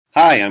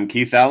Hi, I'm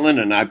Keith Allen,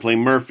 and I play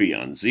Murphy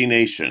on Z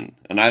Nation,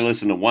 and I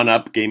listen to One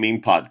Up Gaming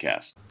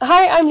Podcast.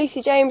 Hi, I'm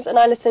Lucy James, and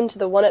I listen to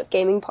the One Up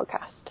Gaming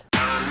Podcast.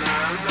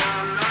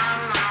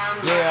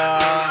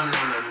 Yeah,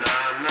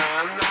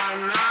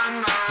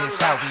 this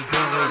how we do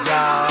it,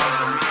 y'all.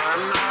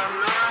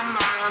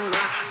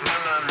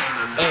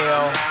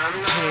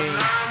 L-G-E,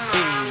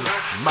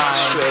 man.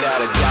 Straight out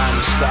of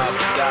Diamond Star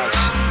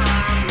Production.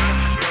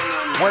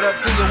 What up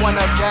to you, One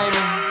Up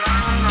Gaming?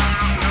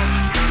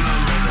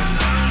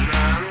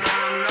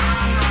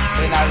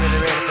 They not really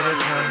ready for this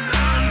one.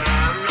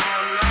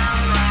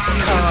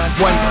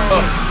 One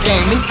Up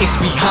Gaming is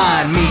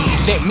behind me.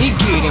 Let me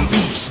get in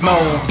beast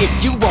mode. If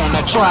you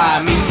wanna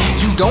try me,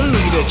 you gon'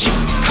 need a cheat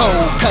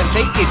code.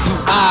 Conte is who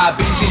I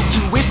be. To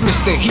you is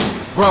Mr.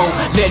 Hero,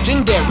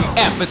 legendary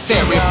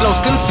adversary. Flows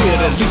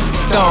consider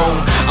lethal.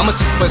 I'm a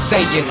Super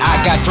Saiyan.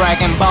 I got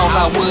Dragon Balls.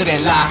 I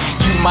wouldn't lie.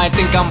 You might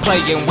think I'm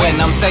playing when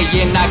I'm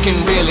saying I can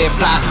really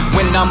fly.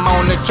 When I'm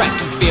on the track,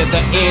 you feel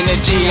the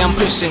energy I'm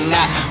pushing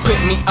out. Put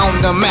me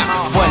on the map.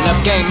 One Up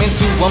Gaming's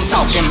who I'm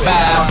talking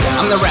about.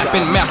 I'm the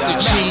rapping Master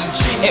Chief,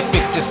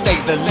 epic to say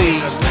the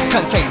least.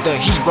 Contain the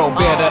hero,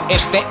 better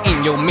etch that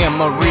in your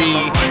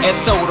memory. And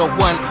so the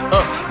One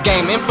Up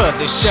Gaming for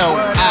the show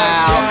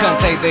out.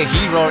 Contain the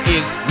hero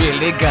is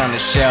really gonna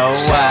show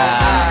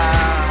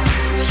out.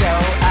 Show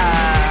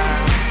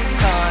out.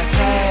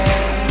 Contain.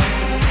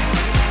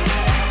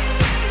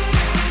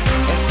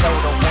 And so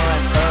the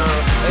One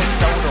Up. And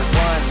so the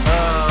One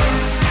Up.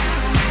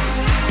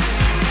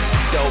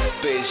 Dope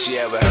bitch you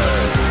ever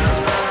heard.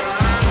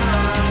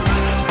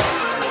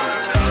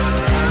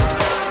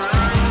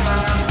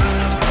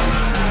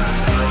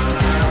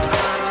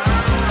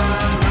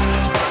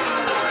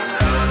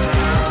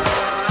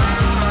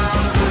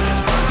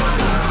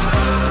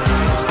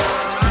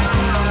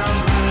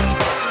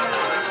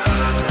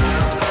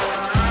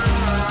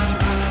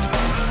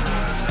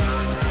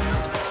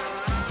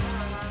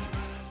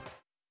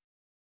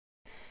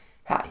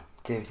 Hi,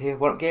 David here,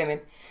 One Up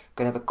Gaming.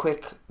 Gonna have a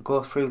quick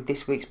go through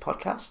this week's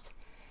podcast.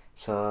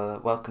 So,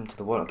 welcome to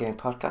the One Up Gaming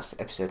Podcast,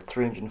 episode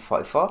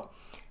 344.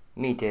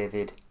 Me,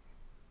 David,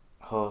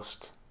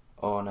 host,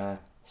 owner,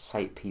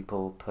 site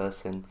people,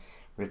 person,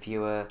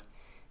 reviewer,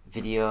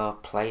 video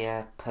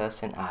player,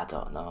 person, I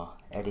don't know,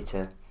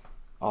 editor,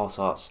 all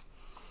sorts.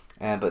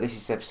 But this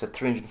is episode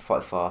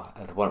 344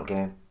 of the One Up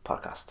Gaming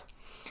Podcast.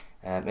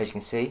 As you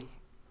can see,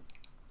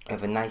 I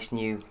have a nice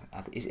new,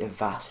 is it a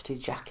varsity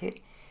jacket?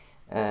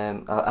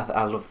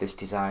 I love this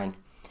design.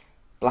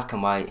 Black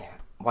and white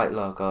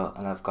logo,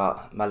 and I've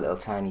got my little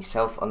tiny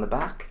self on the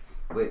back,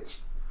 which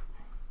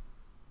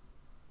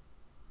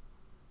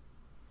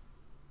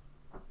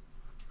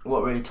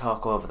won't really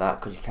talk over that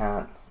because you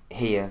can't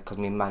hear because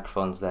my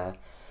microphone's there.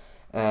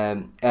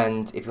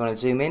 And if you want to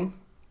zoom in,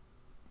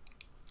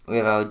 we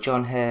have our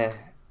John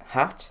Hare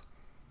hat.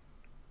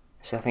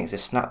 So I think it's a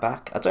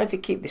snapback. I don't know if you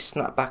keep this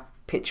snapback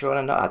picture on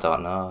or not. I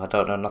don't know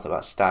nothing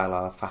about style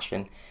or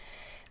fashion.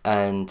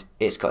 And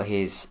it's got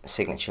his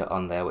signature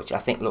on there, which I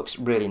think looks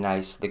really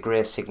nice. The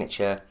grey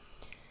signature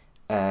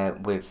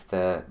with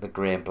the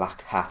grey and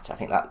black hat. I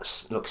think that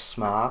looks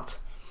smart.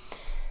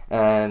 We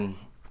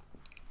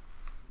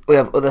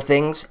have other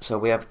things. So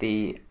we have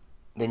the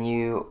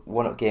new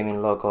One Up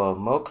Gaming logo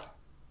mug.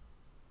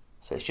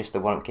 So it's just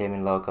the One Up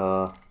Gaming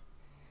logo,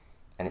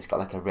 and it's got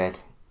like a red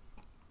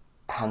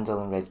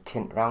handle and red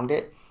tint around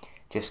it.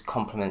 Just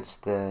complements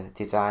the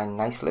design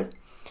nicely,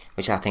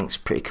 which I think is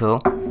pretty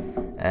cool.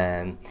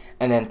 And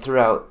then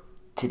throughout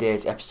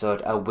today's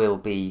episode, I will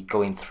be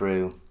going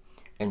through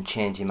and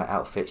changing my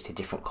outfits to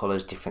different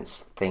colours, different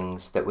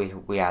things that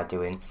we are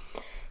doing.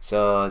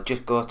 So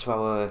just go to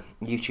our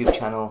YouTube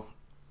channel,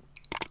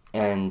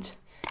 and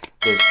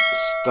there's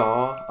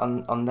store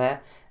on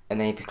there.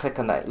 And then if you click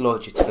on that, it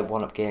loads you to the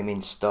One Up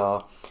Gaming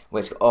store,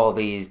 where it's got all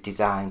these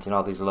designs and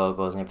all these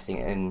logos and everything.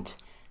 And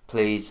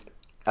please,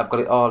 I've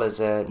got it all as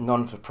a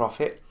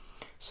non-for-profit.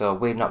 So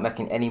we're not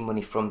making any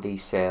money from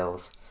these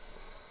sales.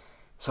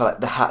 So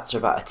like the hats are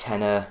about a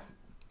tenner,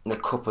 the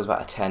cup was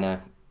about a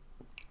tenner.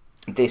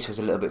 This was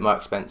a little bit more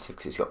expensive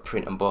because it's got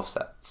print on both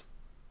sets.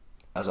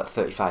 That was like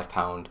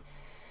 £35.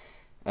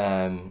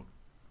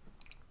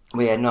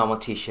 We had normal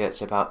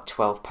t-shirts about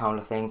 £12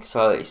 I think.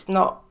 So it's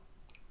not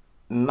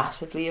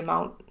massively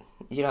amount,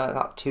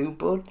 not too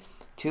bad.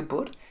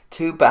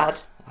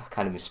 I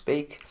kind of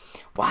misspeak.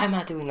 Why am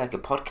I doing like a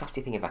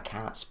podcasty thing if I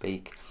can't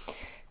speak?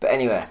 But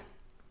anyway.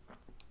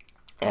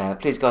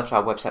 Please go to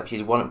our website, which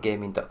is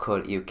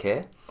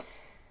oneupgaming.co.uk.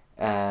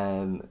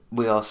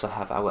 We also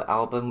have our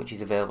album, which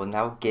is available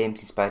now, Games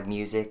Inspired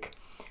Music.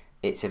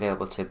 It's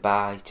available to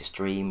buy, to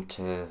stream,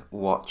 to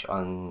watch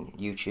on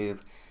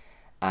YouTube.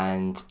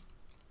 And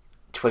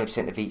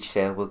 20% of each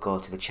sale will go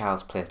to the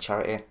Child's Play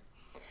charity.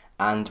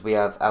 And we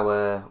have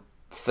our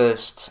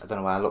first, I don't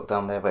know why I looked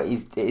down there, but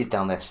it is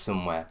down there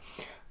somewhere.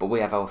 But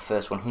we have our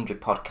first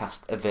 100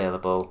 podcast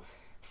available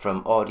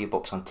from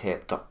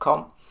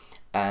audiobooksontape.com.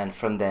 And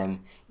from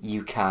them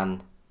you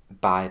can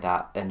buy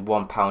that, and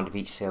 £1 of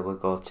each sale will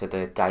go to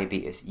the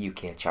Diabetes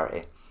UK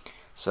charity.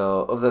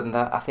 So other than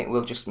that, I think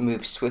we'll just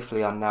move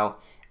swiftly on now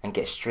and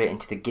get straight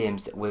into the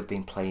games that we've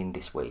been playing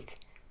this week.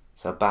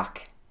 So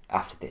back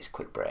after this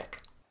quick break.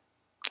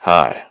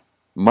 Hi,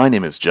 my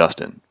name is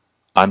Justin.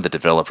 I'm the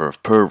developer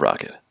of Per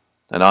Rocket,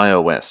 an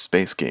iOS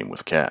space game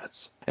with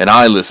cats. And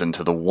I listen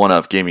to the One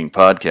Up Gaming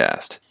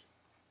podcast.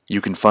 You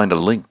can find a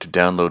link to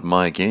download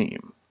my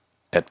game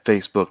at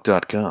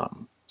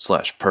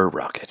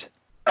facebook.com/perrocket.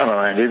 Hello,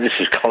 Andy. This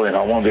is Colin.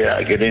 I won't be able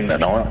to get in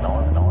tonight.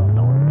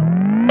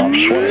 I'm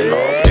sweating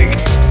like a pig.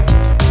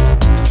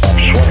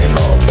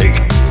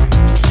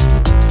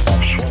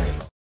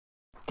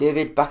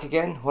 David back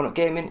again, One Up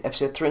Gaming,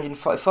 episode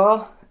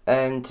 344.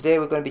 And today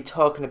we're going to be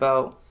talking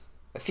about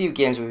a few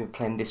games we've been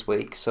playing this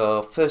week.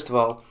 So, first of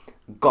all,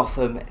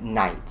 Gotham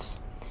Knights.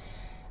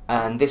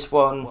 And this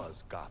one,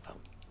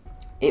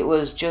 it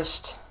was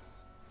just...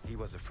 He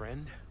was a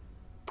friend?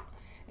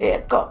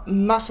 It got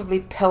massively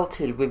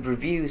pelted with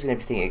reviews and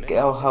everything,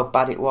 how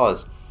bad it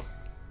was.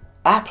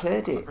 I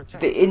played it.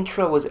 The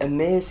intro was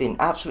amazing,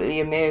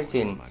 absolutely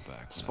amazing.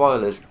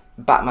 Spoilers,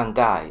 Batman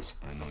dies.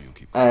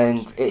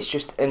 And it's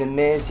just an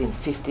amazing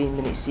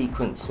 15-minute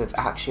sequence of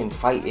action,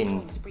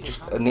 fighting,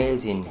 just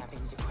amazing.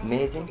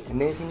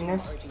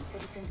 Amazingness?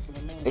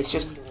 It's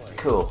just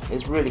cool,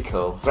 it's really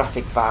cool.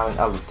 Graphic, violent,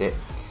 I loved it.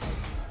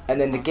 And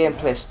then the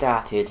gameplay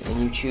started,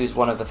 and you choose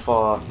one of the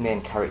four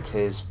main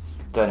characters.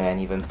 Don't know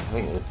any of them. I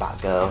think it was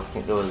Batgirl. I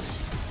think there was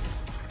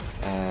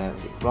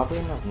it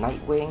Robin or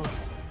Nightwing?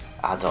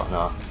 I don't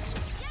know.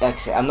 Like I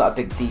say, I'm not a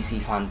big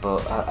DC fan,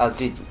 but I'll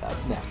do.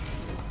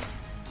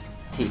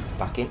 Teeth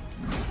back in.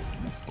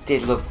 I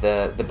did love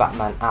the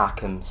Batman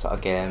Arkham sort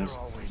of games.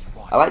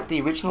 I liked the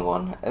original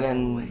one, and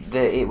then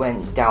it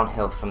went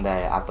downhill from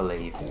there, I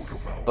believe.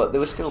 But they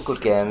were still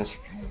good games,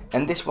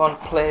 and this one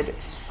played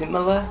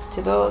similar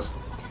to those.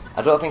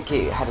 I don't think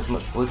it had as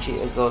much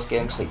budget as those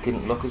games, so it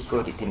didn't look as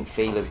good, it didn't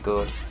feel as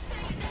good.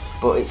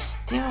 But it's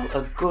still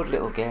a good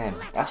little game.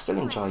 I still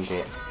enjoyed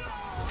it.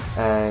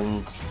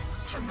 And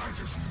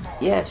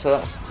yeah, so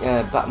that's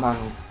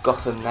Batman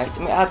Gotham Knights.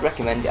 I mean, I'd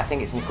recommend it, I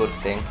think it's a good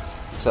thing.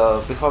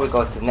 So before we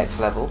go to the next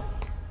level,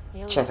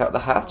 check out the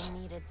hat.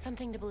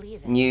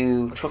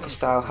 New trucker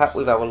style hat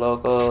with our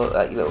logo,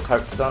 little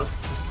characters on.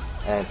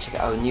 Check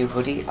out our new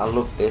hoodie. I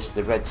love this,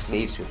 the red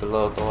sleeves with the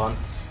logo on.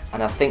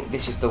 And I think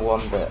this is the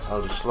one that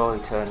I'll just slowly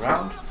turn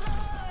around.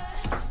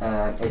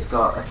 It's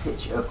got a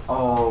picture of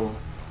all,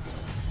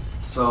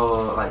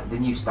 so like the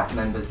new staff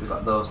members, we've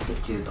got those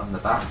pictures on the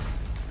back,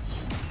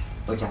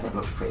 which I think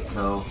looks pretty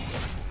cool.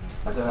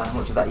 I don't know how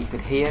much of that you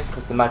could hear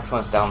because the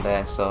microphone's down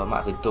there, so I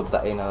might have to dub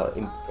that in or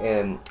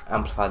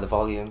amplify the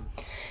volume.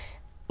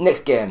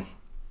 Next game,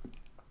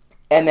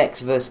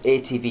 MX vs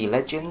ATV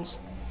Legends.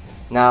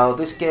 Now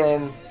this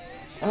game,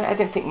 I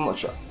didn't think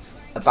much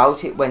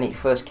about it when it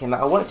first came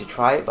out. I wanted to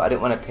try it, but I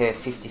didn't want to pay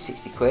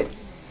 50-60 quid.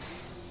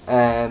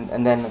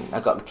 And then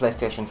I got the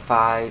PlayStation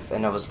 5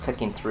 and I was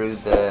clicking through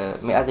I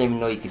didn't even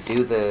know you could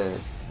do the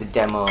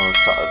demo,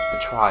 sort of the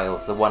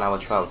trials, the 1 hour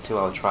trial, 2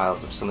 hour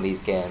trials of some of these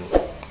games.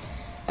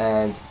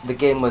 And the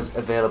game was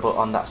available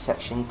on that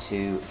section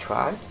to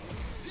try.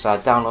 So I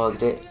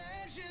downloaded it.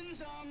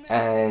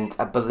 And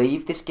I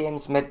believe this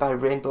game's made by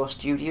Rainbow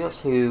Studios,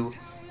 who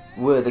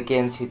were the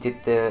games who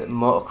did the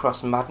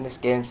Motocross Madness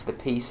games for the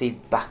PC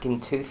back in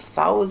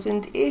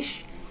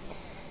 2000-ish.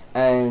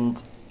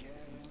 And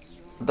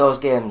those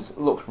games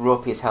looked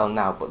ropey as hell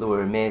now, but they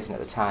were amazing at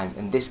the time.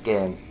 And this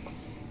game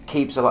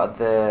keeps a lot of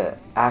the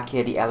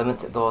arcadey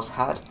elements that those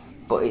had,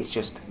 but it's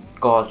just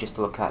gorgeous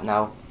to look at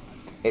now.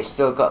 It's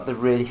still got the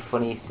really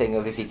funny thing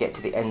of if you get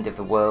to the end of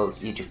the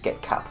world, you just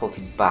get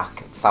catapulted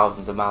back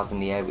thousands of miles in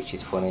the air, which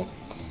is funny.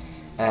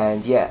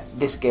 And yeah,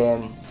 this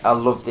game, I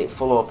loved it,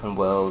 full open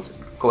world,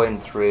 going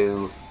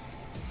through,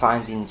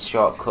 finding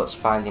shortcuts,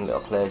 finding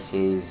little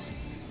places,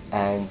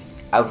 and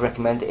I would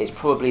recommend it. It's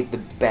probably the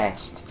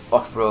best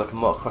off-road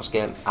motocross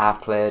game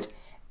I've played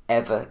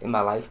ever in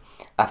my life.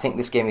 I think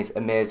this game is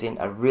amazing,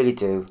 I really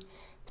do.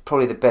 It's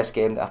probably the best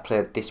game that I've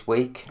played this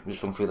week. I'm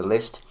just looking through the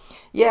list.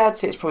 Yeah, I'd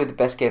say it's probably the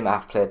best game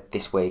I've played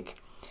this week.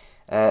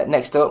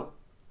 Next up,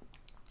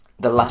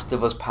 The Last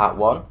of Us Part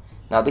 1.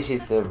 Now this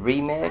is the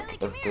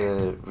remake of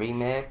the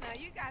remake.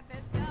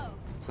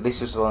 So this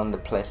was on the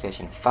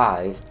PlayStation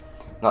 5,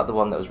 not the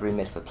one that was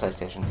remade for the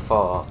PlayStation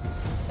 4,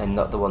 and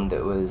not the one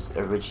that was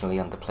originally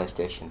on the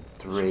PlayStation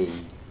 3.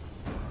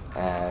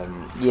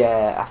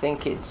 Yeah, I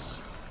think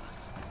it's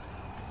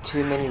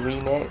too many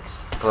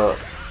remakes, but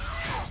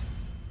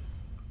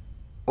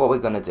what we're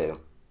gonna do.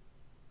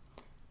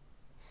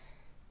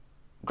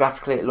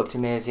 Graphically it looked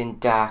amazing,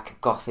 dark,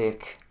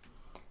 gothic,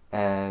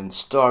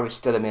 story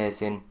still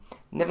amazing.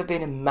 Never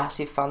been a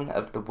massive fan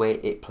of the way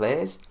it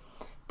plays,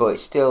 but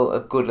it's still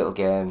a good little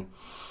game.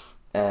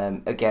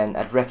 Again,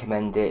 I'd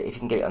recommend it if you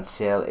can get it on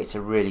sale. It's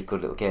a really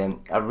good little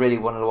game. I really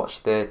want to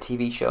watch the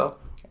TV show.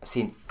 I've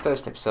seen the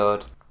first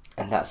episode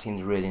and that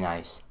seemed really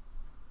nice.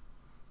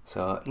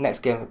 So next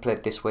game we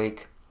played this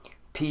week,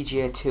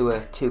 PGA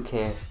Tour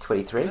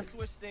 2K23.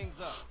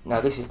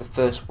 Now this is the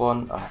first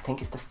one, I think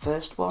it's the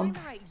first one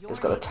that's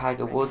got the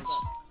Tiger Woods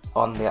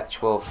on the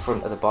actual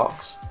front of the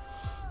box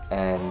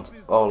and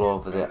all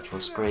over the actual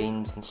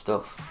screens and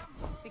stuff.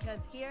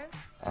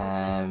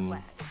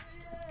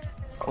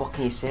 What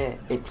can you say?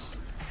 It's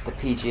the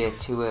PGA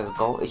Tour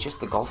golf. It's just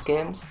the golf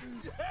games,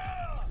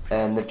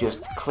 and they've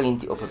just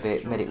cleaned it up a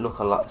bit, made it look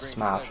a lot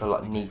smarter, a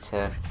lot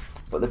neater.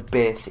 But the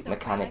basic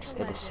mechanics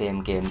are the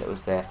same game that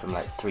was there from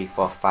like 3,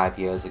 4, 5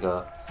 years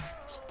ago.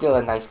 Still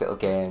a nice little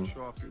game,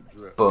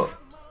 but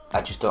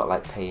I just don't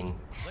like paying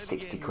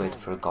 60 quid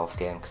for a golf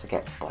game because I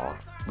get bored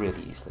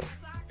really easily.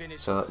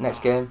 So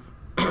next game.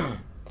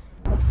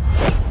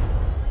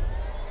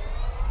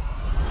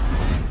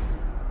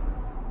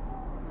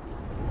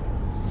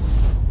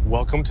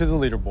 Welcome to the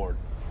leaderboard.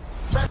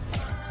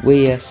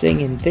 We are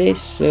singing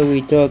this so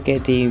we don't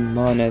get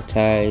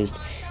demonetized.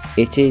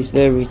 It is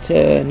the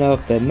return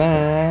of the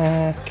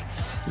Mac.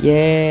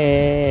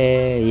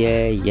 Yeah,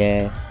 yeah,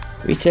 yeah.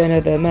 Return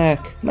of the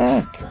Mac.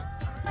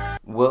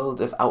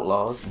 World of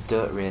Outlaws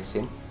Dirt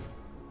Racing.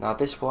 Now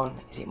this one,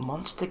 is it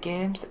Monster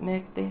Games that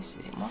make this?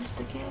 Is it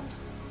Monster Games?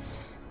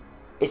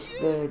 It's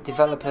the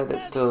developer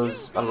that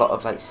does a lot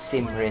of like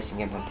sim racing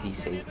games on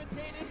PC.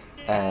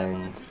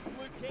 And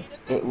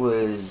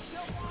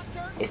it's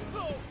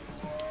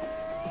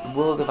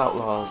World of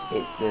Outlaws.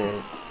 It's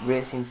the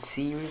racing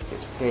series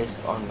that's based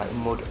on like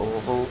mud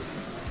ovals,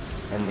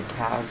 and the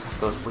cars have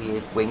those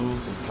weird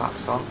wings and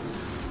flaps on.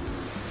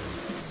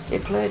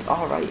 It played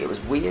alright. It was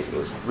weird. It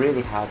was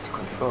really hard to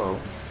control.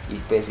 You're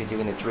basically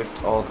doing a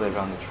drift all the way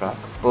around the track,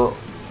 but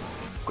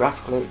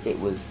graphically it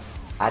was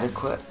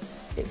adequate.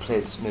 It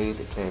played smooth.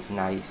 It played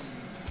nice,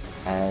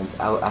 and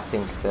I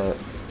think that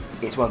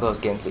it's one of those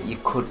games that you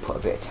could put a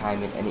bit of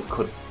time in, and it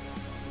could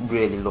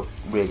really look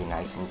really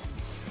nice, and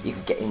you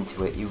could get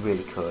into it. You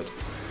really could.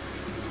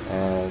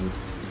 World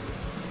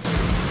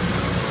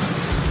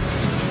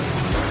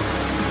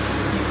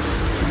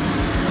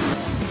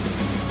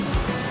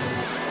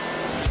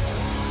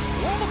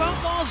of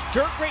Outlaws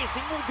Dirt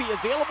Racing will be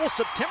available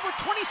September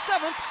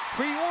 27th.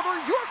 Pre-order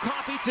your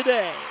copy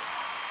today.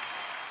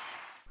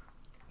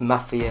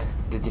 Mafia,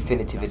 the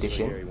definitive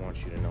edition.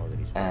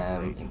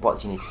 What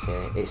do you need to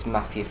say? It's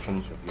Mafia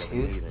from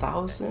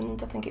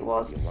 2000, I think it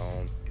was.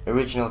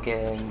 Original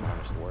game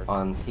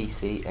on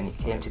PC, and it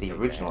came to the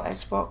original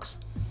Xbox.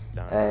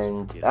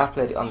 And I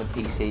played it on the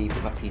PC,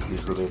 but my PC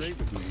was rubbish.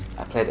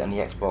 I played it on the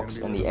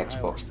Xbox, and the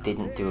Xbox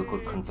didn't do a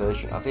good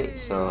conversion of it,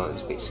 so it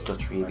was a bit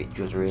stuttery, a bit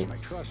juddery.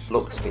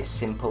 Looked a bit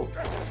simple.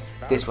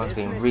 This one's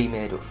been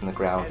remade up from the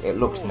ground. It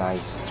looks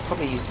nice. It's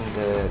probably using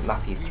the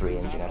Mafia 3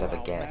 engine, I'd ever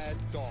guess.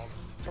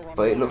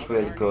 But it looks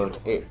really good,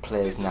 it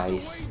plays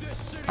nice,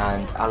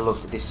 and I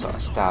loved this sort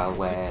of style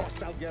where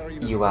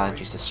you are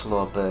just a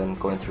slow burn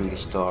going through the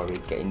story,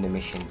 getting the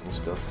missions and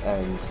stuff,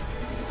 and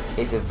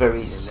it's a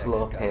very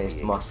slow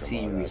paced, more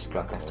serious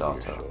Grand Theft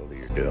Auto.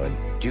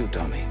 You,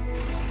 Tommy,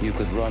 you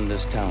could run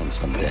this town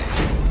someday.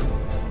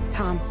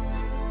 Tom,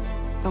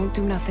 don't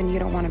do nothing you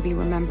don't want to be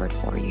remembered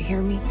for, you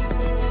hear me?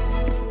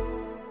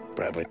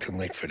 Probably too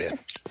late for that.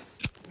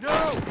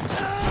 No!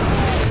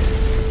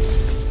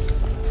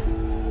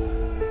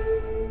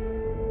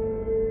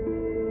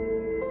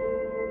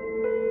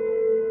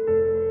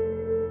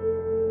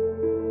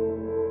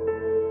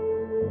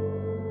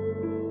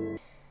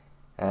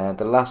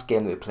 The last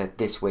game that we played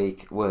this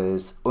week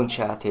was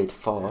Uncharted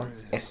 4,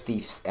 A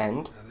Thief's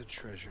End.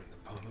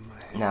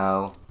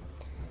 Now,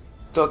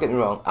 don't get me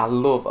wrong, I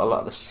love a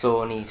lot of the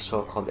Sony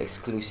so-called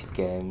exclusive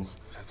games,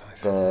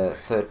 the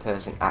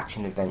third-person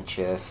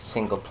action-adventure,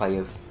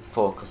 single-player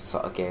focused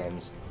sort of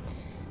games.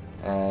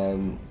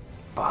 But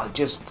I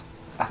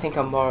think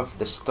I'm more of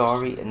the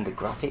story, and the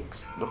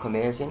graphics look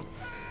amazing,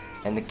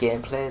 and the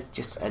gameplay is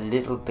just a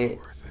little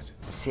bit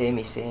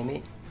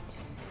samey.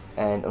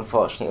 And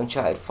unfortunately,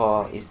 Uncharted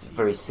 4 is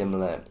very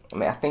similar. I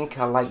mean, I think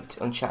I liked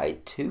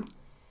Uncharted 2,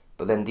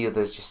 but then the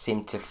others just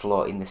seem to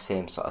float in the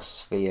same sort of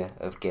sphere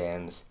of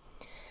games.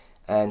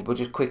 And we'll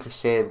just quickly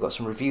say we've got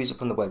some reviews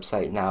up on the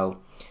website now.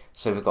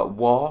 So we've got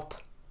Warp,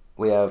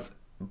 we have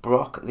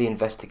Brock the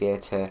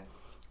Investigator,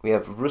 we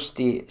have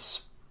Rusty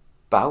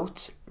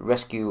Spout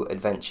Rescue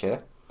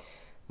Adventure,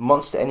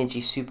 Monster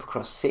Energy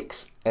Supercross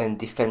 6 and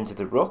Defender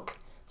the Rook.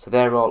 So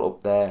they're all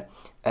up there.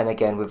 And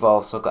again, we've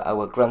also got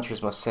our Gran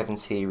Turismo 7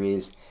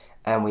 series,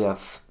 and we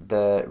have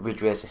the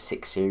Ridge Racer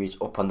 6 series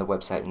up on the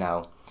website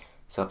now.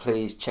 So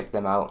please check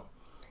them out.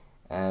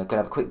 Going to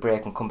have a quick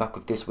break and come back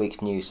with this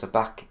week's news. So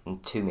back in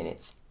 2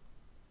 minutes.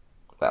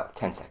 Well,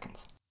 10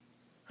 seconds.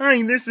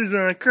 Hi, this is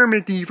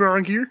Kermit the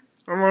Frog here,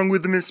 along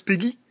with Miss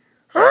Piggy.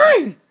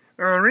 Hi!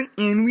 Alright,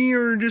 and we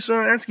are just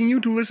asking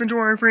you to listen to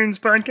our friend's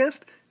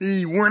podcast,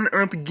 the One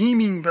Up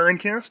Gaming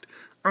Podcast,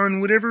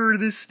 on whatever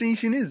this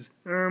station is.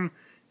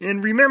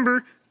 And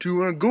remember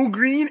to go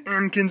green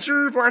and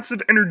conserve lots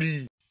of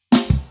energy.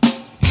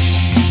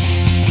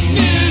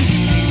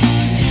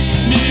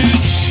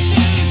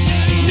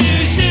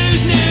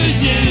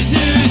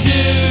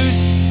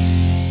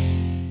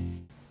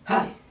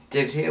 Hi,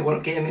 David here, One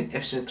Up Gaming,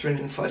 episode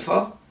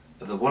 344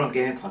 of the One Up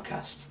Gaming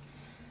Podcast.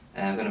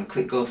 I'm going to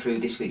quick go through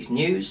this week's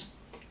news.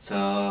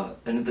 So,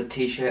 another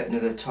t-shirt,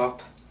 another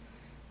top.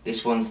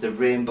 This one's the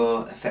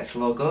Rainbow Effect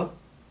logo.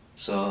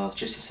 So,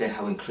 just to say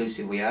how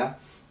inclusive we are.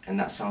 and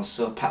that sounds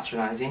so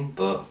patronising,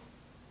 but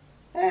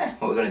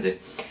what we're going to do.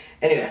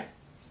 Anyway,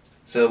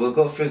 so we'll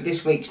go through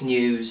this week's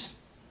news.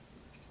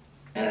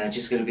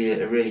 Just going to be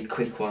a really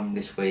quick one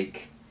this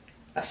week.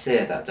 I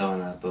say that,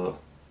 don't I? But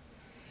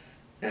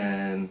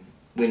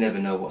we never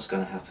know what's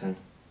going to happen.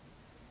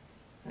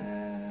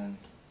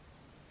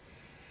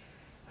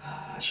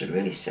 I should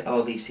really set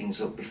all these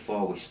things up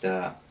before we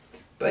start.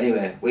 But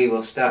anyway, we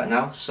will start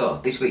now. So,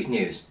 this week's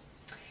news.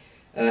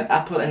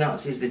 Apple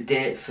announces the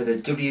date for the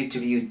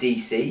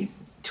WWDC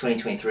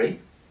 2023.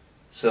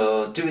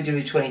 So,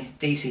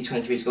 WWDC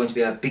 23 is going to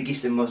be our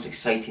biggest and most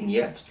exciting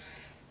yet.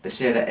 They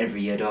say that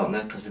every year, don't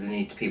they? Because they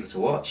need people to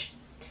watch.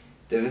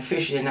 They've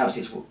officially announced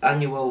its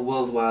annual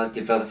Worldwide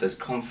Developers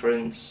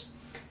Conference.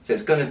 So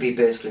it's going to be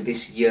basically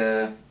this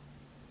year,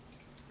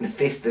 the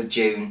 5th of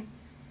June,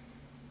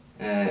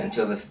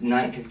 until the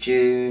 9th of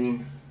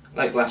June.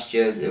 Like last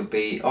year's, it will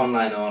be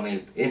online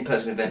only.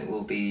 In-person event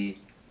will be...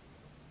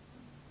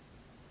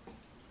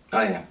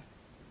 Oh yeah.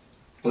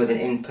 With an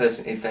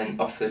in-person event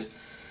offered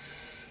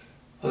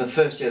on the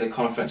first day of the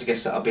conference. I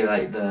guess that'll be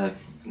like the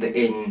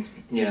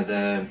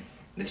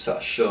sort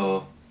of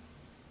show.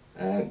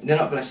 They're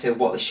not going to say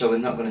what they're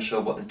showing, not going to show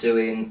what they're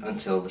doing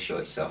until the show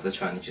itself. They're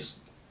trying to just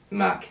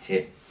market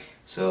it.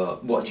 So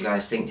what do you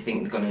guys think? Do you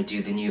think they're going to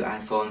do the new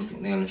iPhone? Do you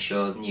think they're going to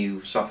show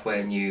new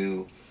software,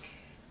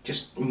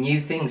 just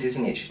new things,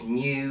 isn't it? Just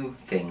new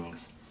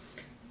things.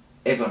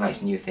 Everyone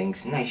likes new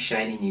things, nice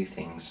shiny new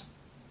things.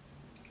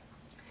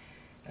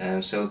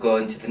 So we'll go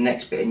into the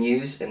next bit of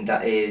news, and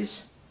that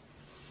is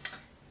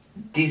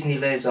Disney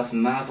lays off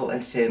Marvel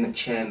Entertainment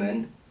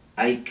chairman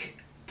Ike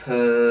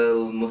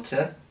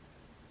Perlmutter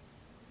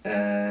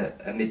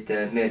amid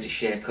the major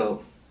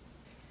shake-up.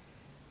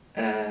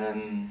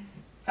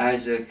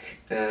 Isaac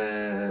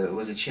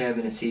was the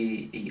chairman and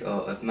CEO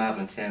of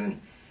Marvel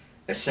Entertainment,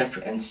 a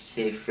separate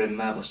entity from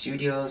Marvel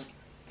Studios,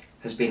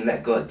 has been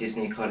let go at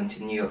Disney according to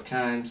the New York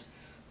Times.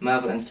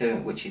 Marvel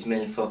Entertainment, which is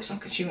mainly focused on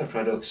consumer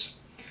products,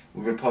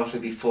 will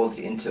reportedly be folded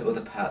into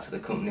other parts of the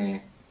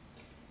company.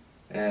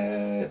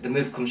 The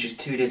move comes just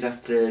 2 days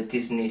after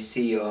Disney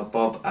CEO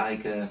Bob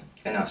Iger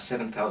announced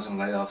 7,000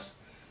 layoffs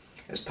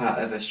as part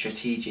of a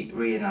strategic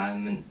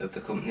realignment of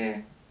the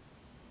company.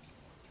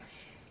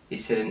 He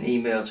said in an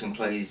email to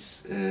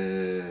employees,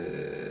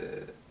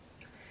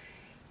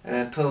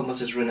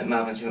 Perlmutter's run at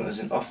Marvel Entertainment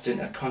was often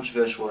a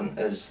controversial one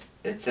as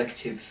the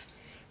executive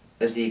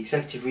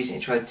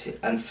recently tried to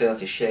and failed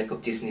to shake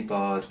up Disney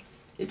board.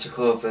 He took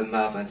over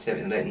Marvel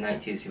Entertainment in the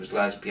late 90s. He was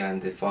largely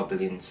behind the $4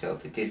 billion sale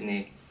to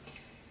Disney.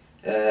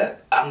 I'm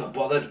not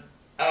bothered.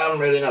 I'm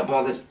really not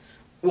bothered.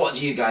 What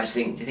do you guys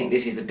think? Do you think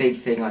this is a big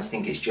thing, or do you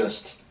think it's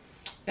just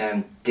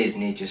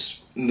Disney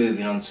just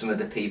moving on some of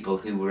the people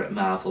who were at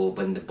Marvel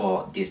when they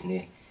bought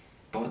Disney?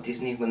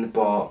 When they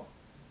bought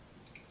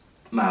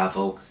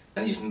Marvel,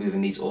 and just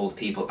moving these old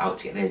people out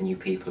to get their new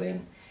people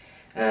in.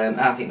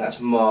 I think that's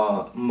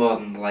more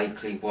than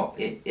likely what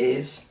it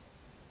is,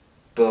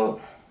 but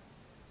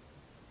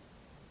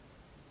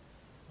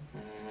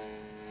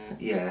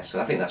yeah, so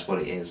I think that's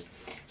what it is.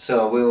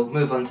 So we'll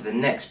move on to the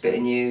next bit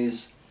of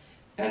news,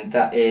 and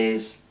that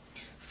is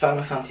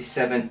Final Fantasy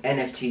VII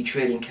NFT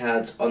trading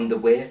cards on the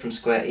way from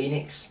Square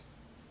Enix.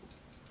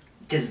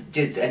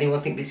 Does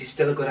anyone think this is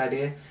still a good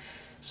idea?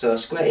 So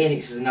Square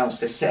Enix has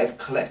announced a set of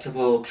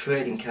collectible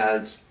trading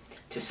cards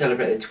to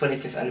celebrate the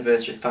 25th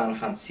anniversary of Final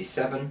Fantasy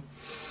VII,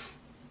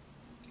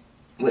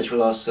 which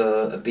will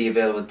also be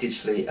available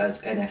digitally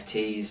as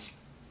NFTs.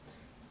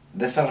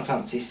 The Final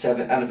Fantasy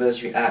VII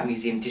Anniversary Art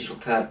Museum Digital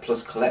Card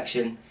Plus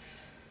Collection,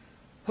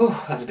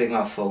 that's a big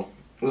mouthful,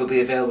 will be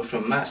available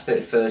from March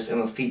 31st and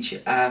will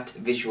feature art,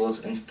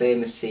 visuals and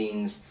famous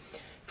scenes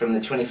from the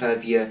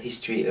 25-year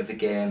history of the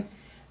game,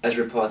 as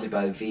reported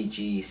by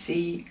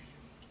VGC.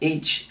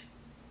 Each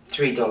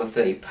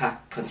 $3.30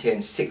 pack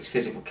contains 6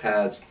 physical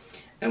cards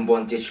and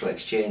 1 digital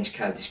exchange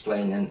card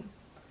displaying an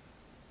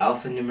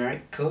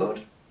alphanumeric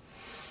code.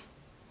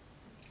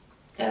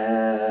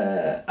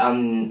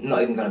 I'm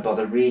not even going to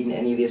bother reading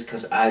any of this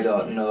because I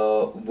don't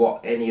know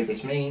what any of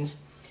this means.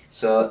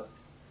 So,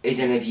 is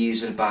any of you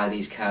going to buy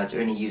these cards, or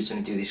any of you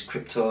going to do these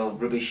crypto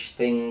rubbish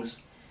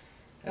things?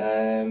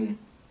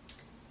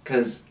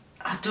 Because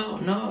I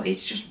don't know,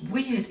 it's just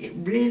weird. It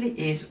really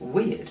is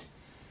weird.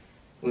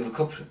 With a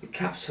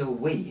capital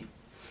W.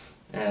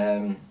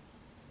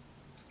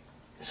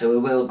 So we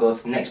will go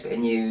to the next bit of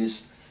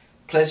news.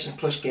 PlayStation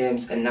Plus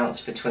games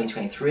announced for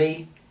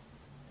 2023.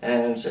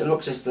 So it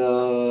looks as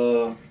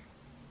though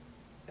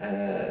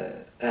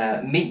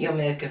Meet Your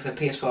Maker for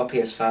PS4,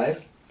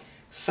 PS5,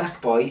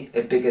 Sackboy: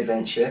 A Big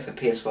Adventure for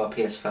PS4,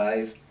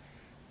 PS5,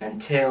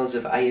 and Tales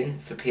of Iron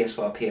for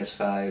PS4,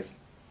 PS5.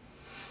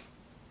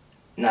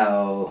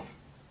 Now,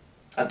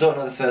 I don't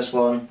know the first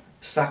one.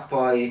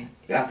 Sackboy,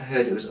 I've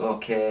heard it was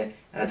okay,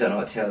 and I don't know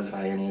what Tales of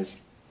Iron is.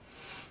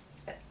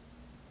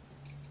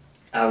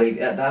 I'll leave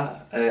it at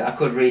that. I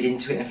could read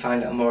into it and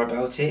find out more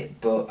about it,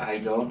 but I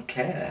don't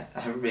care.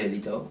 I really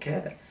don't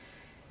care.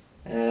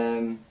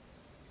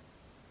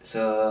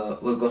 So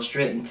we'll go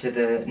straight into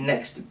the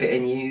next bit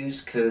of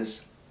news,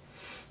 because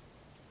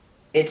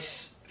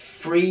it's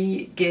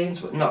free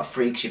games, but not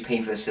free because you're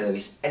paying for the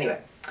service. Anyway,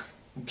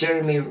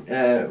 Jeremy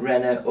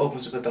Renner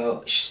opens up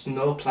about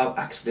snowplow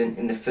accident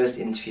in the first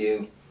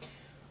interview.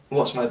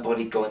 What's my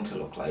body going to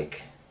look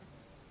like?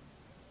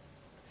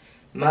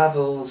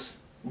 Marvel's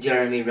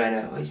Jeremy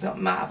Renner, well, he's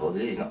not Marvel,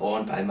 he's not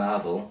owned by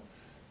Marvel.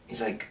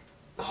 He's like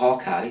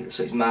Hawkeye,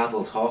 so it's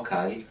Marvel's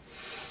Hawkeye.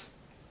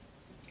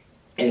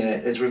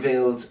 Has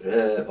revealed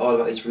all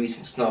about his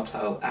recent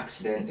snowplow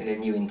accident in a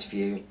new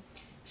interview.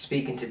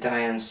 Speaking to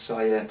Diane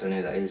Sawyer, I don't know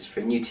who that is,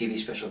 for a new TV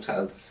special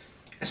titled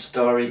A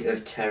Story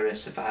of Terror,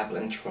 Survival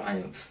and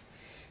Triumph.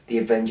 The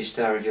Avengers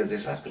star reveals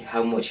exactly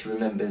how much he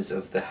remembers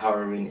of the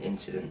harrowing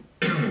incident.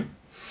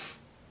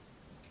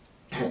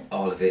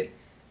 All of it.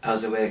 I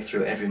was awake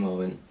through every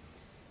moment.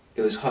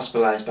 He was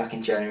hospitalised back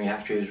in January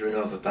after he was run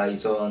over by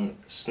his own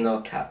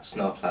Snowcat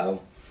snowplow,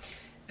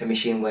 a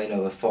machine weighing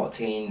over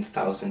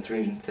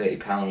 14,330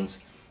 pounds.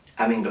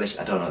 I'm English,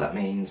 I don't know what that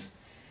means.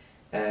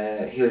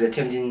 He was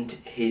attempting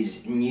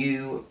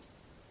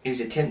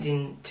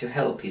to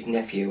help his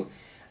nephew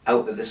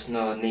out of the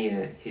snow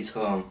near his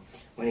home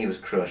when he was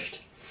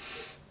crushed.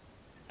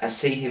 I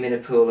see him in a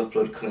pool of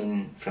blood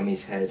coming from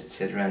his head,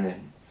 said Renner.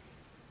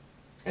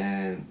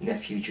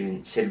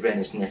 Said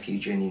Renner's nephew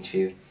during the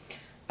interview.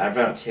 I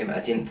ran up to him.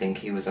 I didn't think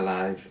he was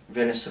alive.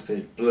 Renner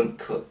suffered blunt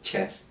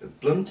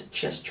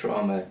chest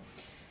trauma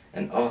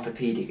and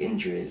orthopedic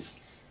injuries,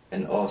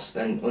 and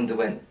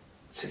underwent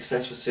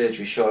successful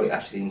surgery shortly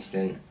after the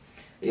incident.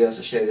 He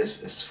also shared a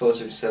photo of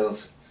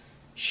himself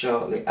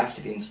shortly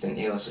after the incident.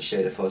 He also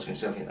shared a photo of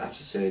himself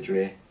after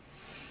surgery.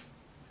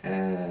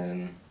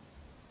 Thanking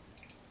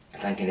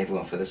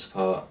everyone for the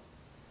support.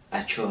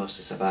 I chose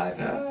to survive.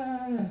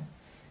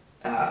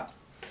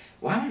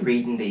 Why am I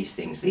reading these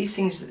things? This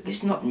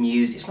is not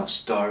news, it's not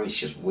story, it's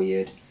just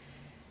weird.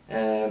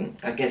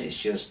 I guess it's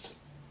just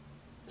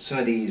some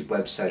of these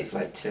websites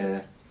like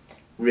to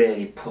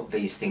really put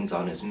these things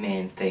on as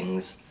main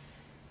things.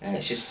 And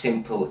it's just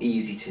simple,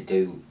 easy to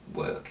do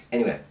work.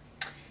 Anyway,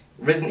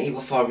 Resident Evil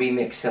 4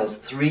 Remake sells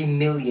 3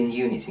 million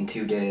units in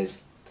 2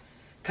 days.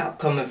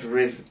 Capcom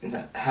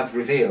have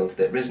revealed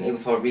that Resident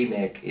Evil 4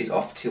 Remake is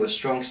off to a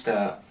strong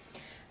start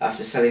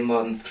after selling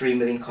more than 3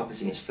 million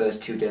copies in its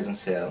first 2 days on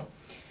sale.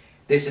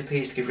 This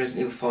appears to give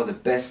Resident Evil 4 the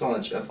best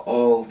launch of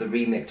all the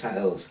remake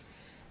titles,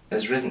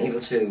 as Resident Evil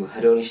 2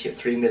 had only shipped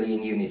 3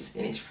 million units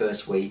in its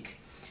first week,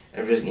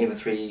 and Resident Evil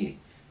 3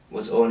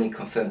 was only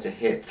confirmed to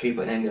hit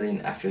 3.9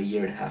 million after a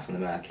year and a half on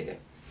the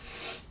market.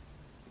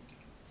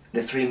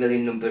 The 3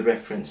 million number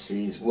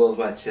references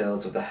worldwide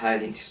sales of the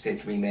highly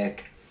anticipated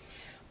remake,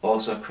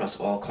 also across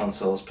all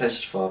consoles,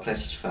 PlayStation 4,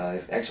 PlayStation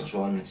 5, Xbox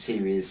One,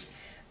 Series,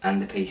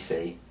 and the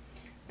PC.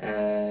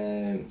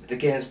 The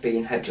game's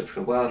been hyped up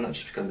for a while, not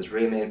just because of the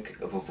remake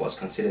of what's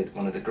considered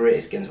one of the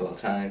greatest games of all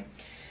time.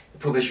 The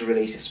publisher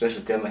released a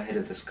special demo ahead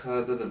of this.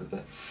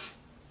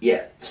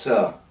 Yeah,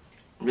 so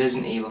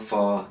Resident Evil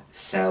 4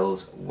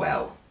 sells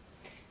well.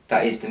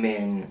 That is the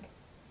main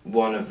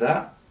one of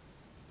that.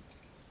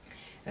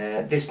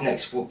 This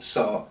next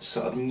sort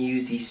of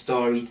newsy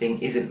story thing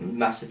isn't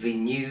massively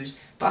news,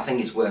 but I think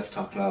it's worth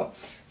talking about.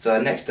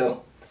 So next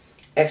up,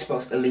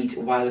 Xbox Elite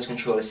Wireless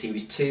Controller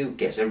Series 2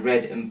 gets a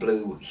red and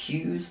blue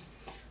hues.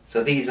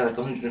 So these are like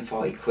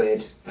 140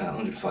 quid,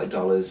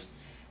 $140.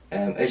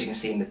 As you can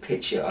see in the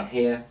picture on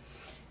here,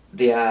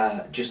 they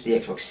are just the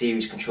Xbox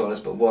Series controllers,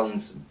 but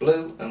one's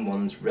blue and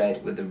one's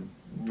red with the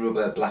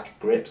rubber black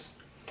grips.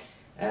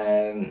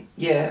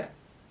 Yeah,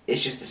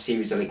 it's just the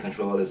Series Elite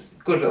controllers.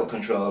 Good little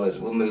controllers.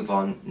 We'll move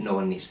on. No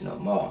one needs to know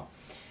more.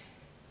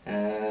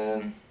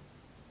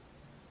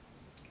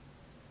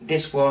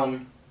 This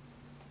one,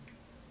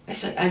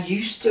 it's like, I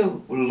used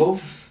to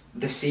love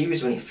the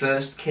series when it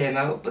first came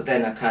out, but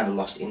then I kind of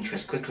lost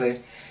interest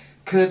quickly.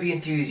 Kirby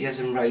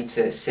Enthusiasm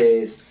writer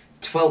says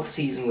 12th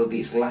season will be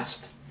its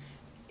last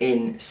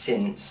in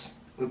since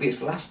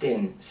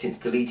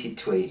deleted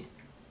tweet.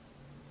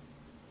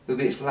 Will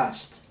be its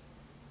last.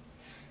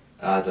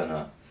 I don't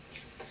know.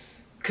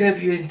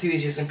 Kirby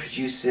Enthusiasm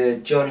producer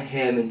John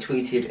Heyman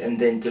tweeted and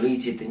then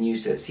deleted the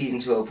news that season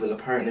 12 will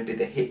apparently be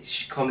the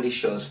hit comedy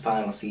show's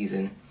final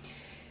season.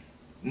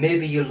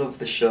 Maybe you love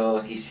the show,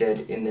 he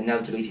said in the now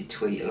deleted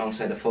tweet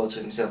alongside a photo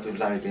of himself with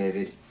Larry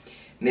David.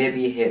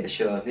 Maybe you hate the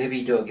show, maybe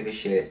you don't give a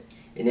shit.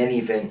 In any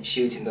event,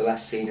 shooting the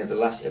last scene of the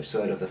last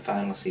episode of the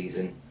final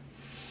season.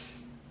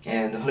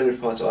 And the Hollywood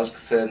Reporter also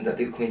confirmed that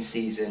the upcoming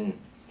season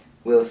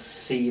will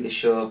see the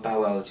show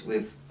bow out,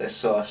 with a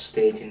source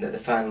stating that the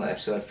final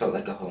episode felt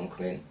like a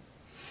homecoming.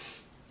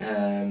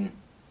 Now,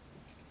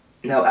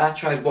 I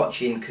tried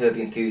watching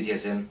Kirby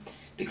Enthusiasm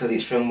because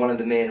it's from one of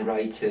the main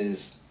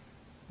writers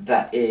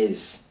that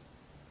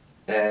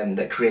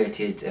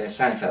created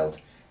Seinfeld.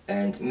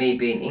 And me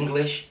being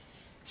English,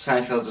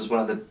 Seinfeld was one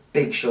of the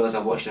big shows I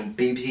watched on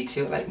BBC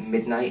Two at like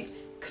midnight,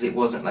 because it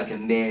wasn't like a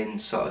main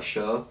sort of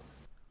show.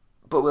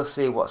 But we'll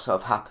see what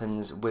sort of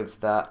happens with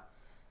that.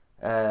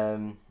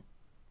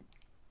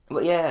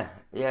 But yeah,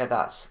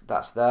 that's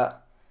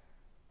that.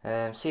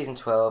 Season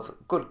 12,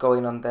 good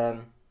going on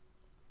them.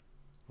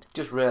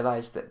 Just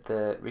realised that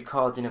the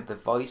recording of the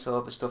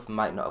voiceover stuff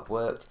might not have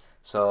worked,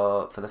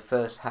 So for the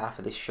first half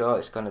of this show,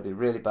 it's going to be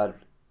really bad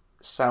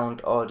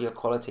sound audio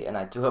quality, and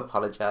I do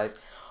apologise.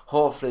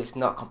 Hopefully it's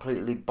not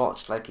completely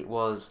botched like it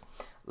was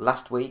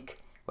last week,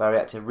 where I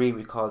had to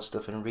re-record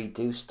stuff and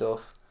redo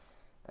stuff.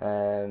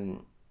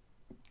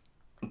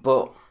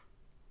 But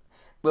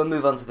we'll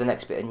move on to the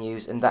next bit of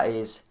news, and that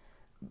is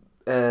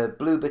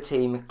Bloober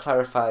team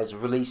clarifies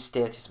release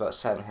status about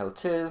Silent Hill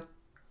 2.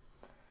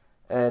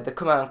 They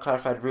come out and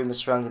clarified rumours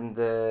surrounding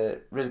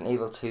the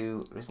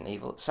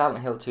Silent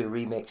Hill 2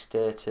 remake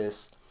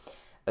status,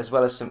 as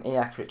well as some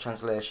inaccurate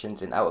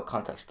translations and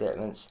out-of-context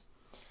statements.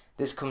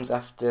 This comes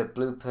after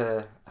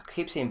Bloober, I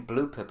keep saying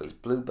Blooper, but it's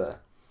Bloober,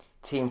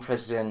 team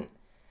president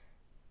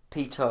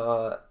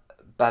Peter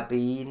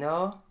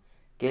Babino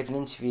gave an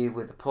interview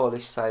with the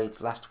Polish site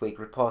last week,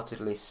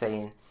 reportedly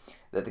saying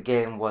that the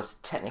game was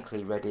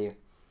technically ready.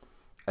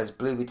 As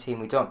Bloober team,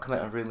 we don't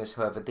comment on rumours,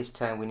 however, this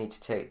time we need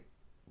to take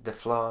the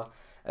floor,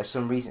 as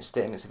some recent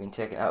statements have been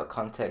taken out of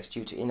context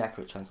due to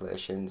inaccurate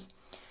translations.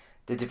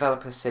 The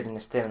developer said in a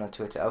statement on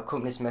Twitter, "Our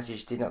company's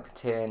message did not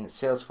contain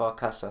sales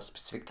forecasts or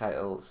specific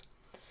titles.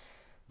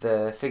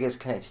 The figures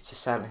connected to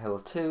Silent Hill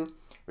 2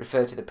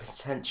 refer to the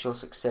potential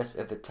success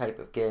of the type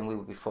of game we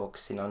will be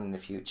focusing on in the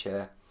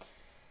future.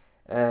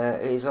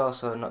 It is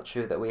also not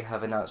true that we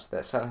have announced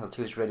that Silent Hill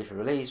 2 is ready for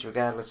release,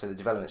 regardless of the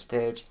development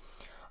stage.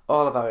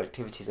 All of our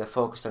activities are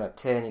focused on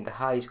obtaining the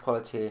highest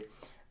quality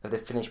of the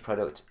finished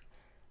product,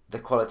 the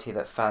quality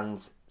that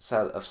fans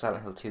of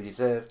Silent Hill 2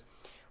 deserve.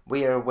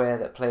 We are aware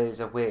that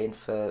players are waiting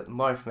for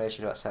more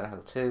information about Silent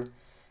Hill 2.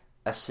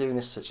 As soon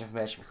as such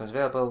information becomes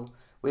available,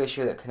 we are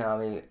sure that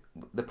Konami,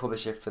 the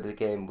publisher for the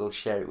game, will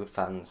share it with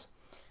fans."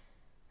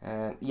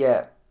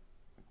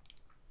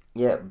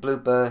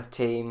 Bloober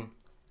team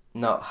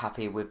not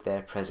happy with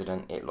their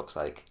president, it looks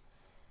like.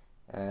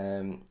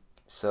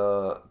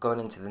 So going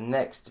into the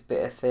next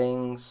bit of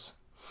things.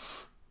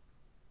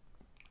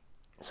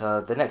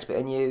 So the next bit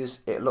of news,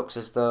 it looks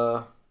as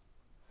though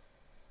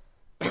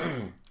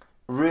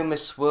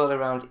rumours swirl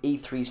around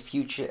E3's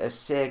future as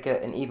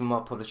Sega and even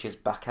more publishers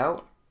back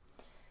out.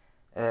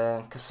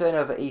 Concern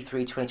over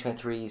E3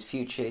 2023's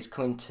future is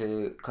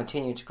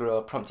continuing to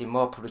grow, prompting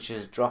more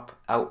publishers to drop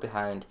out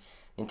behind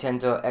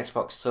Nintendo,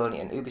 Xbox,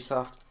 Sony and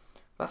Ubisoft.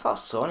 Well, I thought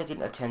Sony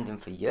didn't attend them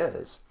for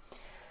years.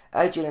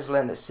 IGN has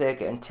learned that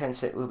Sega and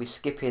Tencent will be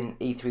skipping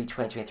E3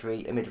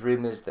 2023 amid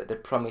rumours that the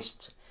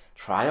promised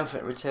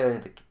triumphant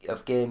return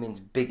of gaming's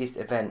biggest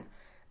event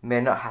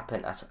may not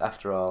happen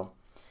after all.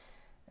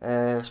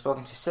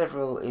 Spoken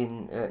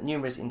to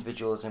numerous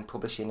individuals in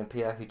publishing and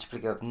PR who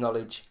typically have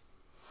knowledge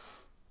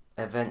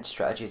event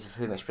strategies, of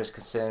whom expressed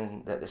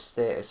concern that the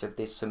status of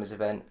this summer's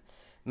event.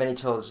 Many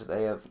told us that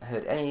they have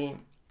heard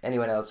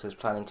anyone else who was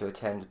planning to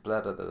attend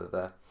blah blah blah blah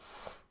blah.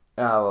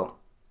 Now,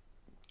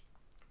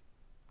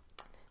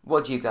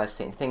 what do you guys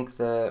think? Think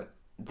the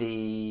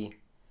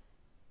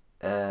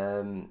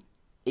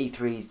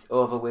E3's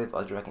over with,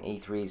 or do you reckon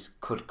E3's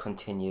could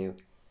continue?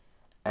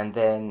 And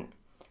then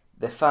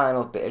the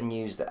final bit of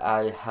news that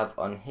I have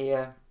on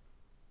here,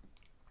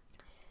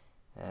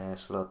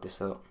 let's load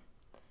this up,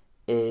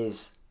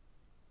 is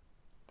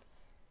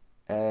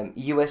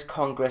US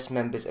Congress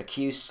members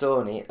accuse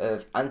Sony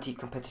of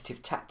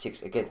anti-competitive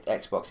tactics against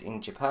Xbox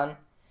in Japan.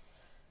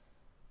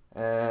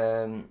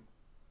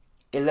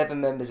 11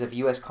 members of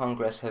US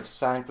Congress have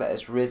signed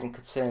letters raising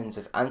concerns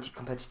of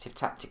anti-competitive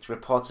tactics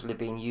reportedly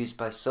being used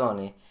by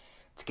Sony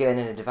to gain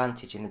an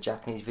advantage in the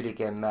Japanese video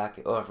game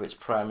market over its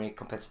primary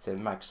competitor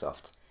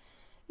Microsoft.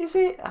 Is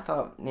it? I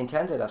thought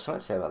Nintendo would have something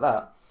to say about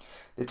that.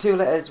 The two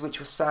letters, which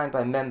were signed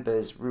by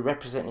members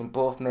representing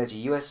both major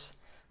US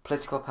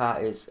political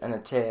parties and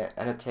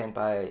obtained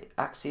by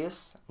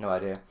Axios, no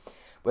idea,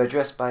 were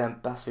addressed by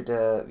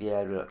Ambassador, we'd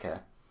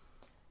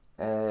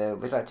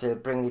like to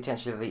bring the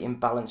attention of the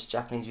imbalanced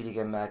Japanese video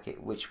game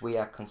market, which we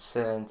are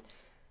concerned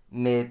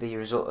may be a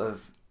result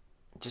of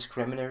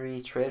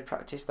discriminatory trade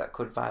practice that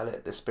could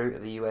violate the spirit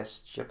of the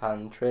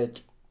US-Japan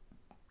trade.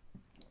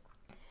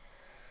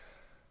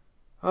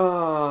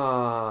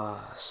 Oh,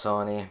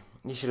 Sony,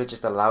 you should have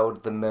just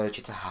allowed the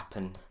merger to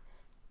happen.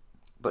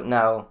 But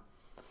now,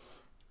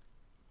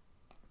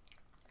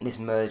 this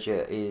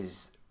merger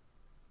is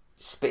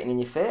spitting in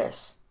your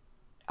face.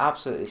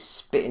 Absolutely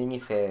spitting in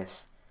your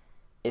face.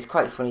 It's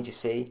quite funny to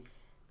see,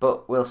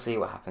 but we'll see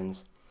what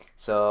happens.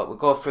 So we'll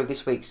go through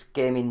this week's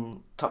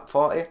gaming top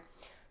 40.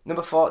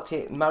 Number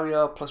 40,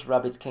 Mario plus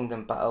Rabbids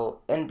Kingdom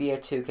Battle, NBA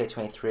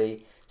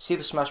 2K23,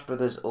 Super Smash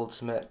Bros.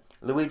 Ultimate,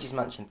 Luigi's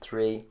Mansion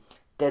 3,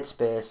 Dead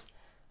Space,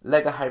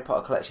 Lego Harry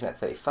Potter Collection at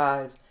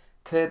 35,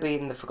 Kirby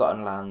in the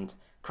Forgotten Land,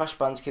 Crash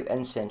Bandicoot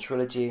N. Sane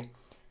Trilogy,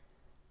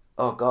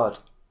 oh god,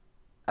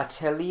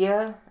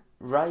 Atelier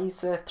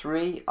Ryza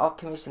 3,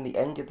 Alchemist and the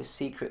End of the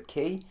Secret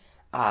Key.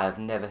 I've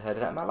never heard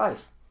of that in my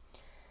life.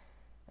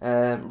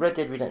 Red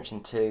Dead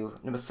Redemption 2.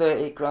 Number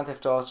 30, Grand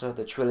Theft Auto,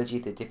 The Trilogy,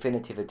 The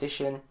Definitive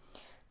Edition.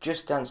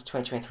 Just Dance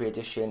 2023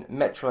 Edition.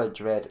 Metroid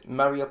Dread.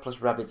 Mario plus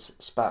Rabbids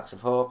Sparks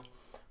of Hope.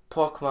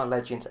 Pokemon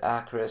Legends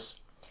Arceus.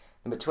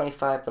 Number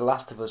 25, The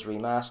Last of Us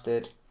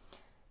Remastered.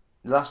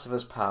 The Last of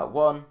Us Part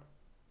 1.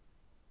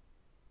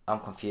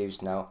 I'm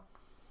confused now.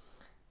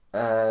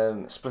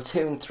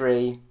 Splatoon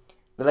 3,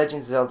 The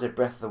Legend of Zelda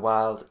Breath of the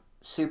Wild,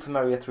 Super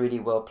Mario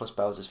 3D World plus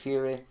Bowser's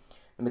Fury.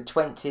 Number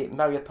 20,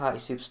 Mario Party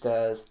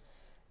Superstars.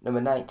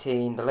 Number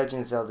 19, The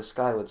Legend of Zelda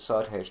Skyward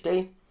Sword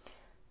HD.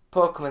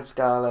 Pokemon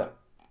Scarlet,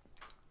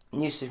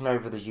 New Super Mario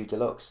Bros. U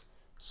Deluxe,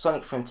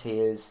 Sonic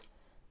Frontiers.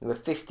 Number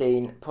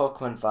 15,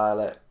 Pokemon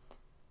Violet,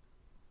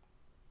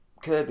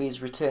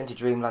 Kirby's Return to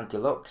Dreamland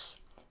Deluxe,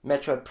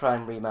 Metroid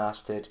Prime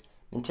Remastered,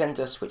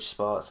 Nintendo Switch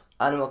Sports,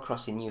 Animal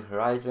Crossing New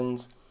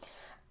Horizons.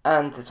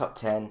 And the top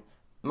 10,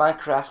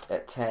 Minecraft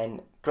at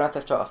 10, Grand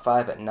Theft Auto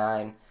 5 at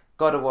 9,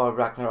 God of War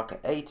Ragnarok at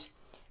 8,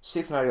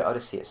 Super Mario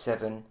Odyssey at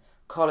 7,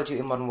 Call of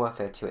Duty Modern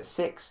Warfare 2 at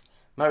 6,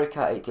 Mario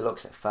Kart 8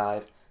 Deluxe at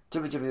 5,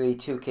 WWE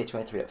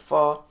 2K23 at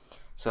 4,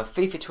 so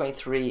FIFA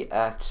 23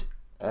 at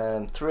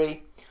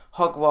 3,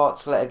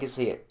 Hogwarts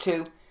Legacy at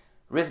 2,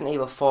 Resident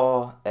Evil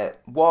 4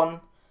 at 1,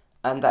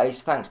 and that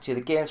is thanks to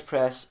the Games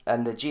Press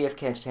and the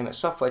GFK Entertainment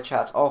software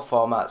chats, all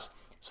formats,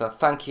 so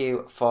thank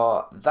you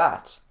for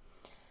that.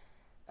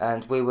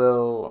 And we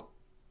will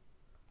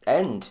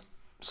end.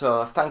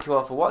 So thank you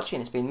all for watching.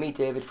 It's been me,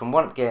 David, from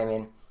One Up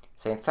Gaming,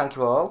 saying thank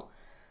you all.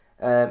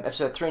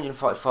 Episode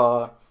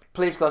 344.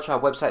 Please go to our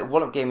website,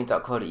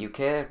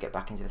 oneupgaming.co.uk. Get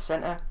back into the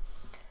centre.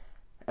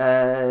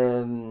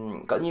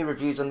 Got new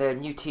reviews on there,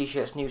 new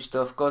t-shirts, new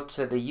stuff. Go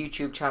to the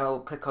YouTube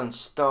channel, click on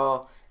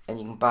store, and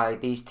you can buy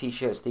these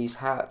t-shirts, these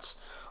hats,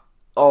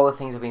 all the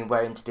things I've been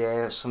wearing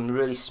today. Some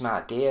really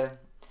smart gear.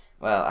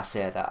 Well, I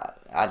say that.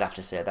 I'd have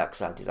to say that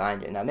because I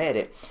designed it and I made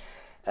it.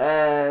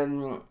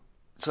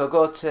 So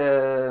go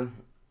to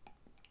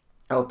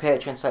our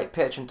Patreon site,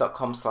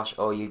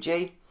 patreon.com/OUG.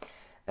 You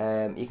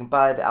can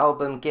buy the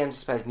album Games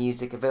Inspired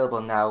Music, available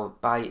now.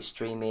 Buy it,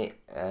 stream it.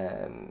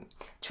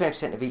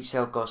 20% of each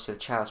sale goes to the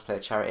Child's Play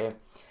charity.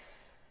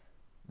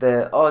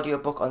 The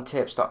audiobook on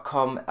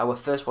tapes.com, our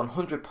first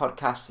 100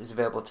 podcasts is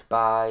available to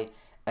buy,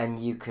 and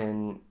you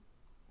can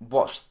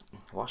watch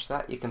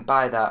that. You can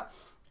buy that,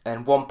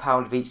 and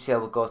 £1 of each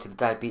sale will go to the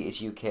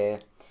Diabetes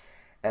UK.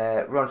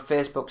 We're on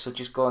Facebook, so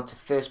just go on to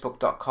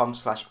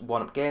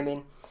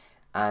facebook.com/oneupgaming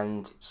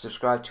and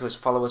subscribe to us,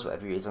 follow us,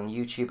 whatever it is on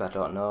YouTube. I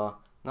don't know.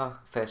 No,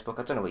 Facebook.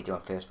 I don't know what you do on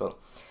Facebook.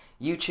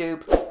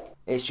 YouTube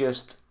is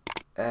just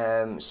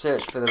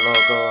search for the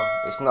logo.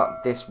 It's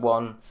not this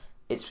one.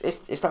 It's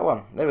that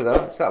one. There we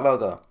go. It's that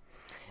logo.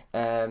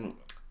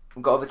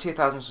 We've got over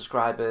 2,000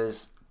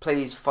 subscribers.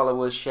 Please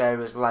follow us,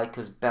 share us, like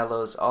us, bell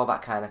us, all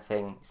that kind of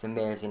thing. It's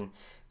amazing.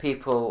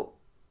 People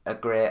are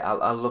great.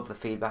 I love the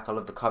feedback. I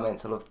love the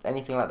comments. I love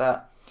anything like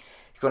that.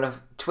 If you want to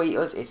tweet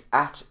us, it's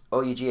at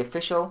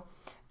OUGofficial.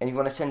 And if you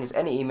want to send us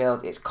any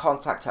emails, it's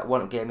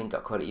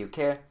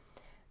contact@oneupgaming.co.uk.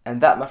 And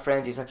that, my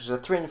friends, is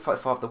episode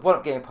 344 of the One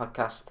Up Gaming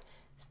Podcast.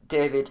 It's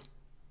David,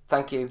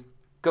 thank you,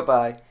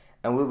 goodbye,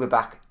 and we'll be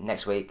back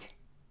next week.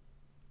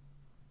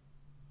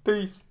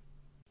 Peace.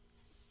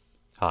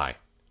 Hi,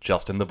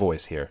 Justin the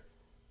Voice here.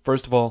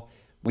 First of all,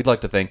 we'd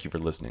like to thank you for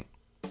listening.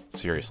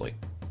 Seriously.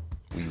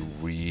 We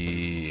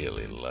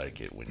really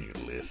like it when you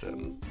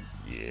listen.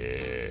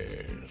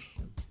 Yes.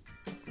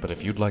 But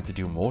if you'd like to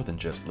do more than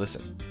just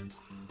listen,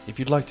 if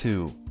you'd like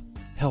to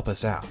help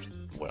us out,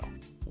 well,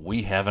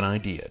 we have an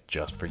idea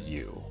just for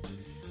you.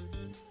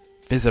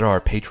 Visit our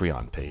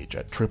Patreon page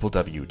at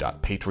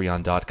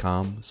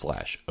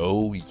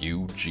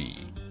www.patreon.com/OUG.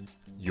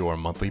 Your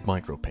monthly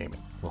micropayment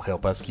will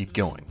help us keep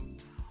going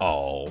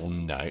all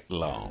night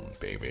long,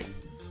 baby.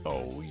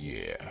 Oh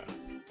yeah.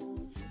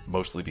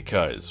 Mostly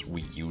because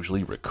we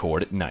usually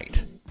record at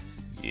night.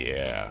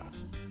 Yeah.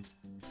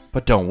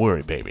 But don't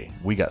worry, baby.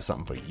 We got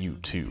something for you,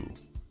 too.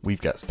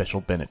 We've got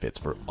special benefits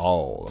for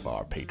all of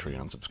our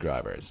Patreon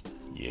subscribers.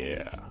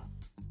 Yeah.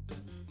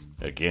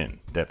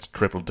 Again, that's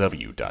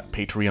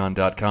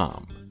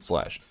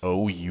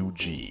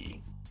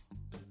www.patreon.com/OUG.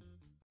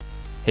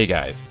 Hey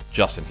guys,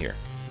 Justin here.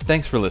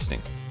 Thanks for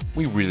listening.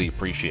 We really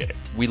appreciate it.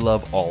 We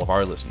love all of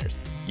our listeners.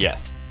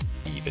 Yes,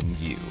 even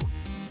you.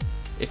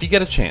 If you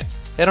get a chance,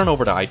 head on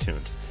over to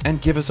iTunes and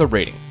give us a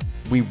rating.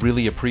 We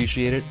really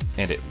appreciate it,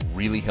 and it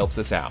really helps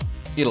us out.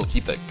 It'll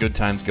keep the good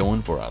times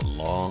going for a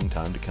long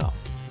time to come.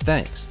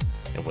 Thanks,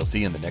 and we'll see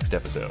you in the next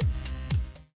episode.